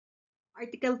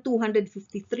Article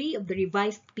 253 of the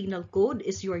Revised Penal Code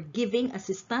is your giving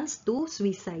assistance to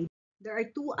suicide. There are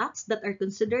two acts that are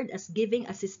considered as giving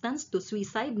assistance to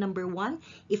suicide. Number one,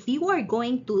 if you are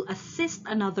going to assist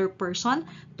another person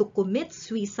to commit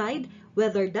suicide,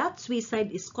 whether that suicide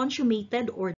is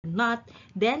consummated or not,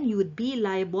 then you would be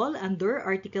liable under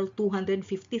Article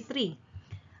 253.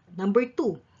 Number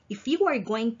two, if you are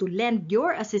going to lend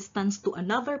your assistance to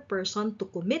another person to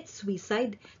commit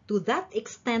suicide to that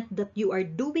extent that you are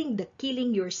doing the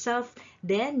killing yourself,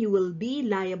 then you will be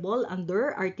liable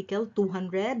under Article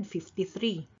 253.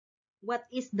 What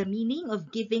is the meaning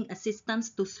of giving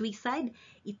assistance to suicide?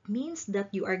 It means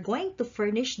that you are going to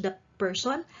furnish that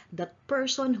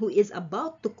person who is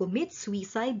about to commit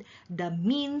suicide, the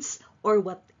means or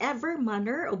whatever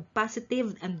manner of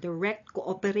positive and direct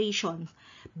cooperation.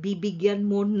 Bibigyan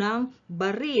mo ng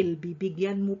baril,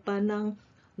 bibigyan mo pa ng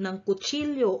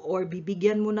kutsilyo or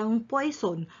bibigyan mo ng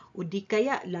poison o di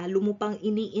kaya lalo mo pang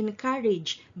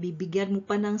ini-encourage, bibigyan mo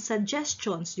pa ng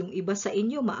suggestions, yung iba sa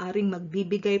inyo maaring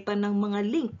magbibigay pa ng mga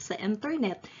link sa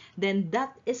internet, then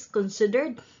that is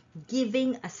considered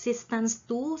giving assistance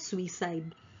to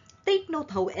suicide. Take note,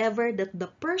 however, that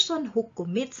the person who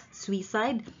commits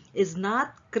suicide is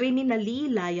not criminally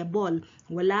liable.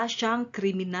 Wala siyang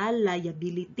criminal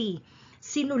liability.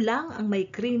 Sino lang ang may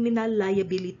criminal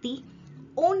liability?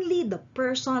 Only the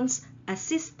persons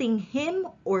assisting him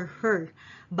or her.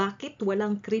 Bakit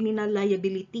walang criminal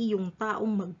liability yung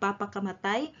taong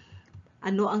magpapakamatay?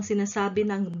 Ano ang sinasabi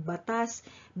ng batas?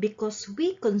 Because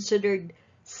we considered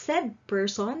said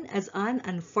person as an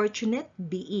unfortunate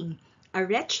being, a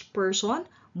wretched person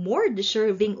more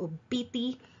deserving of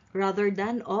pity rather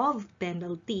than of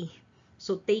penalty.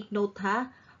 So take note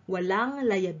ha, walang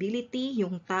liability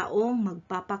yung taong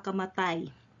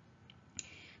magpapakamatay.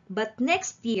 But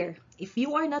next year, if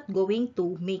you are not going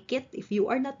to make it, if you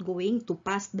are not going to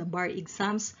pass the bar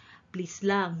exams, please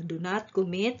lang, do not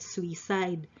commit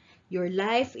suicide. Your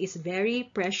life is very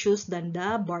precious than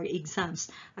the bar exams.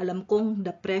 Alam kong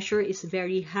the pressure is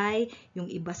very high.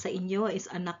 Yung iba sa inyo is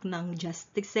anak ng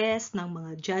justices, ng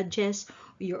mga judges,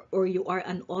 or you are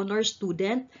an honor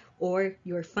student, or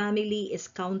your family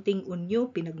is counting on you.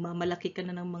 Pinagmamalaki ka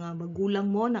na ng mga magulang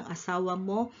mo, ng asawa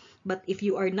mo. But if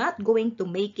you are not going to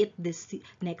make it this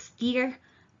next year,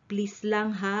 please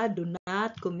lang ha, do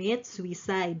not commit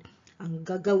suicide. Ang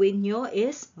gagawin nyo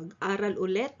is mag-aral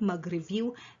ulit,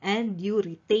 mag-review, and you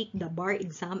retake the bar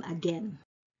exam again.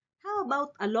 How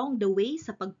about along the way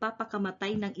sa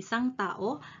pagpapakamatay ng isang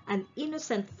tao, an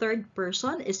innocent third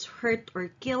person is hurt or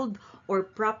killed or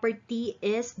property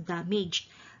is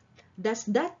damaged? Does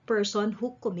that person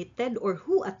who committed or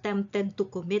who attempted to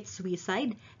commit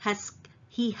suicide, does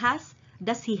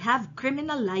he have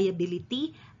criminal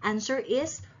liability? Answer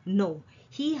is no.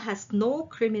 He has no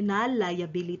criminal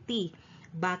liability.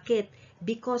 Bakit?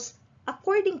 Because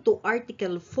according to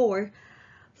Article 4,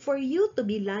 for you to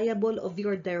be liable of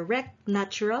your direct,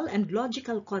 natural, and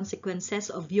logical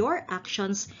consequences of your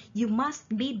actions, you must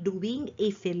be doing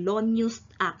a felonious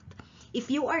act. If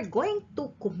you are going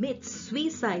to commit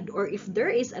suicide or if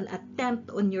there is an attempt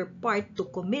on your part to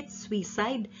commit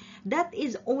suicide, that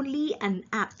is only an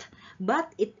act.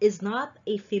 But it is not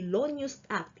a felonious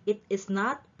act. It is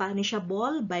not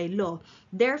punishable by law.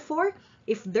 Therefore,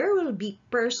 if there will be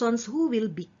persons who will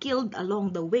be killed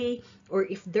along the way, or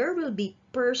if there will be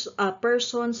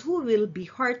persons who will be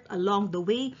hurt along the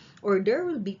way, or there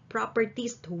will be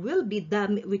properties which will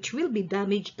be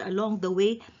damaged along the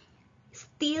way,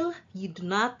 still you do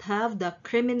not have the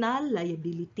criminal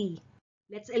liability.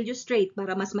 Let's illustrate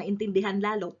para mas maintindihan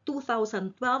lalo.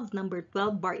 2012, number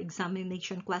 12, bar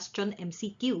examination question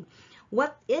MCQ.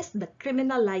 What is the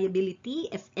criminal liability,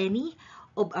 if any,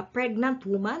 of a pregnant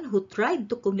woman who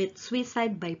tried to commit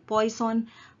suicide by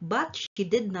poison, but she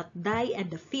did not die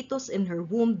and the fetus in her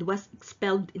womb was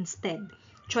expelled instead?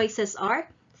 Choices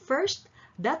are, first,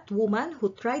 that woman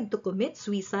who tried to commit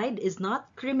suicide is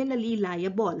not criminally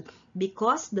liable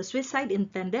because the suicide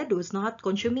intended was not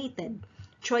consummated.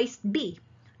 Choice B,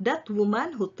 that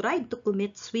woman who tried to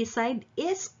commit suicide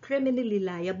is criminally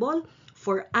liable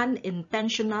for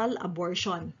unintentional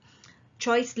abortion.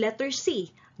 Choice letter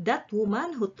C, that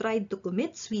woman who tried to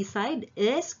commit suicide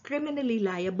is criminally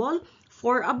liable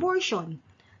for abortion.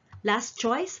 Last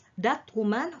choice, that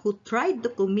woman who tried to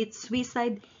commit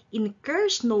suicide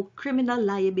incurs no criminal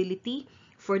liability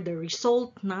for the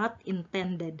result not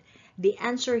intended. The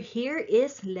answer here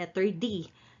is letter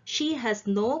D. She has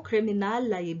no criminal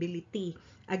liability.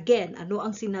 Again, ano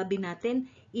ang sinabi natin?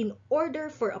 In order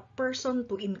for a person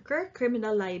to incur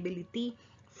criminal liability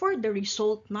for the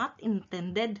result not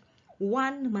intended,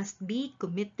 one must be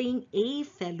committing a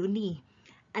felony.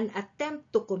 An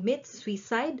attempt to commit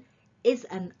suicide is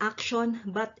an action,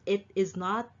 but it is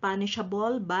not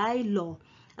punishable by law.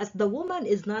 As the woman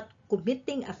is not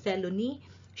committing a felony,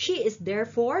 she is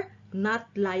therefore not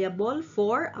liable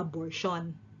for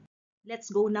abortion.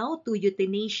 Let's go now to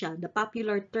euthanasia. The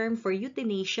popular term for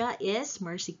euthanasia is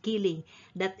mercy killing.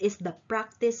 That is the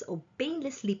practice of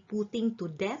painlessly putting to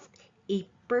death a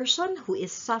person who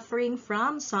is suffering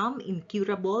from some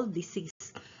incurable disease.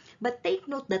 But take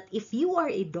note that if you are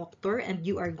a doctor and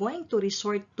you are going to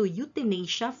resort to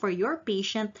euthanasia for your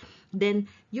patient, then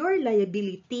your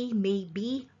liability may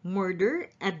be murder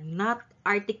and not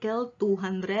Article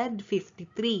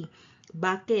 253.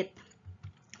 Bakit?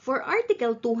 For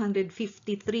Article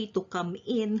 253 to come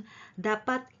in,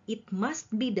 dapat it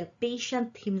must be the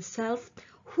patient himself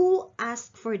who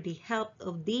asked for the help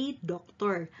of the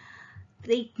doctor.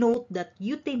 Take note that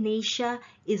euthanasia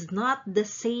is not the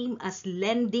same as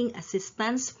lending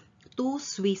assistance to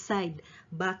suicide.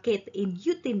 Bakit? In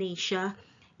euthanasia,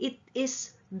 it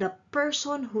is the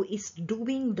person who is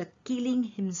doing the killing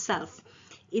himself.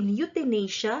 In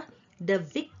euthanasia, the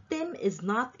victim is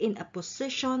not in a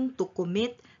position to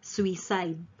commit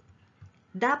suicide.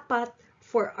 Dapat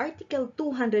for Article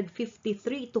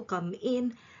 253 to come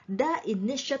in, the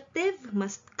initiative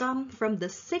must come from the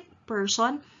sick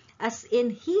person, as in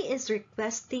he is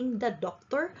requesting the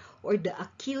doctor or the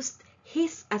accused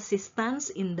his assistance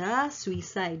in the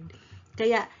suicide.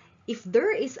 Kaya if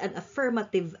there is an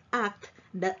affirmative act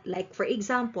that, like for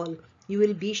example, you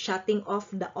will be shutting off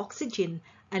the oxygen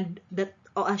and that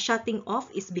shutting off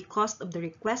is because of the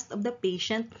request of the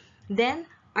patient, then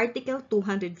Article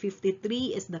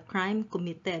 253 is the crime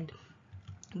committed.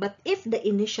 But if the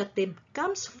initiative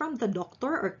comes from the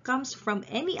doctor or comes from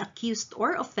any accused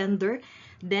or offender,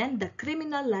 then the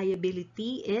criminal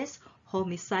liability is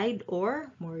homicide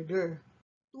or murder.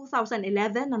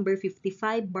 2011, number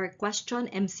 55, bar question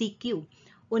MCQ.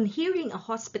 On hearing a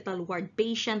hospital ward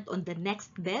patient on the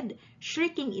next bed,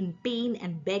 shrieking in pain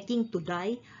and begging to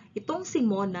die, itong si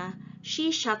Mona,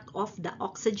 she shut off the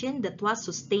oxygen that was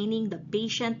sustaining the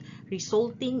patient,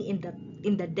 resulting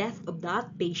in the death of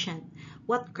that patient.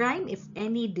 What crime, if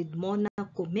any, did Mona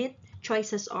commit?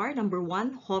 Choices are number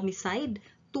 1, homicide,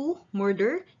 2,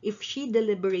 murder, if she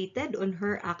deliberated on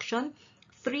her action,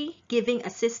 3, giving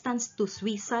assistance to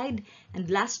suicide, and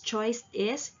last choice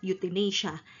is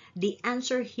euthanasia. The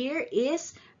answer here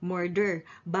is murder.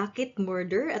 Bakit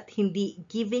murder at hindi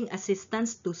giving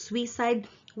assistance to suicide?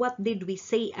 What did we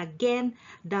say again?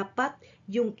 Dapat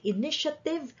yung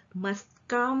initiative must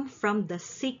come from the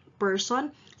sick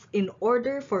person in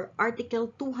order for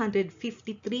Article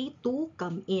 253 to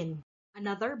come in.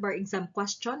 Another bar exam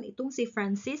question, itong si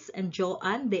Francis and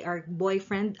Joanne, they are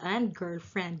boyfriend and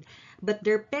girlfriend. But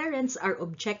their parents are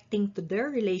objecting to their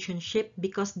relationship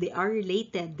because they are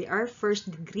related. They are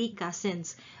first-degree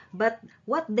cousins. But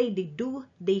what they did do,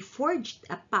 they forged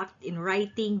a pact in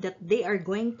writing that they are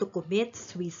going to commit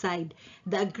suicide.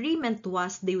 The agreement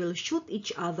was they will shoot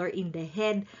each other in the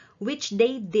head, which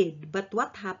they did. But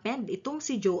what happened? Itong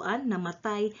si Joanne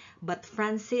namatay, but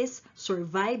Francis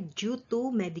survived due to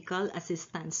medical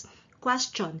assistance.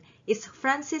 Question, is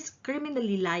Francis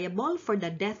criminally liable for the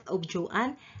death of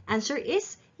Joanne? Answer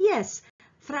is yes.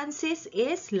 Francis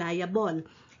is liable.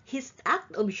 His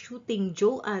act of shooting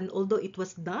Joanne, although it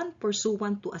was done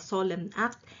pursuant to a solemn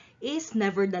act, is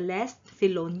nevertheless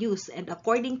felonious. And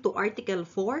according to Article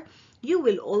 4, you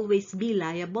will always be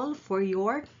liable for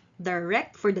the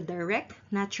direct,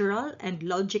 natural, and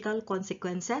logical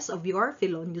consequences of your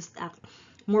felonious act.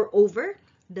 Moreover,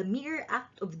 the mere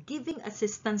act of giving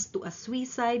assistance to a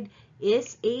suicide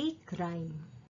is a crime.